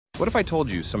What if I told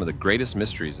you some of the greatest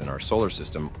mysteries in our solar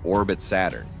system orbit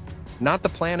Saturn? Not the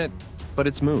planet, but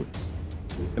its moons.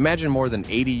 Imagine more than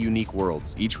 80 unique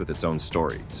worlds, each with its own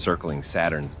story, circling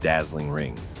Saturn's dazzling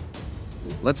rings.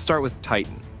 Let's start with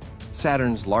Titan,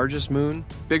 Saturn's largest moon,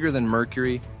 bigger than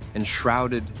Mercury, and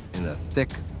shrouded in a thick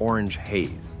orange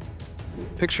haze.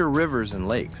 Picture rivers and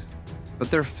lakes, but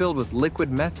they're filled with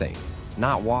liquid methane,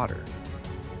 not water.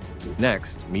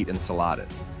 Next, meet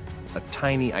Enceladus, a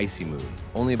tiny icy moon,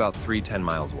 only about 310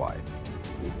 miles wide.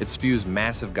 It spews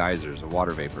massive geysers of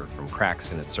water vapor from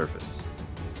cracks in its surface,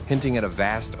 hinting at a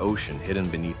vast ocean hidden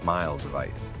beneath miles of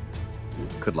ice.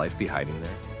 Could life be hiding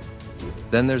there?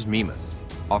 Then there's Mimas,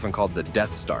 often called the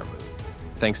Death Star moon,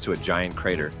 thanks to a giant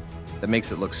crater that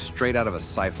makes it look straight out of a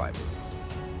sci-fi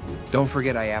movie. Don't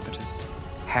forget Iapetus,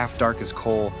 half dark as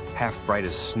coal, half bright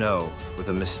as snow, with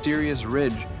a mysterious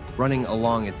ridge running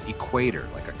along its equator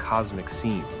like a cosmic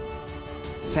seam.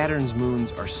 Saturn's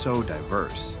moons are so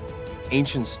diverse.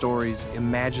 Ancient stories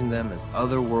imagine them as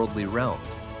otherworldly realms.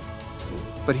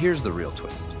 But here's the real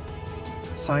twist.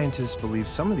 Scientists believe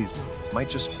some of these moons might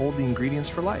just hold the ingredients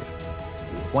for life.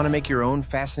 Want to make your own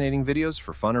fascinating videos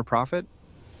for fun or profit?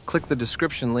 Click the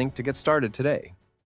description link to get started today.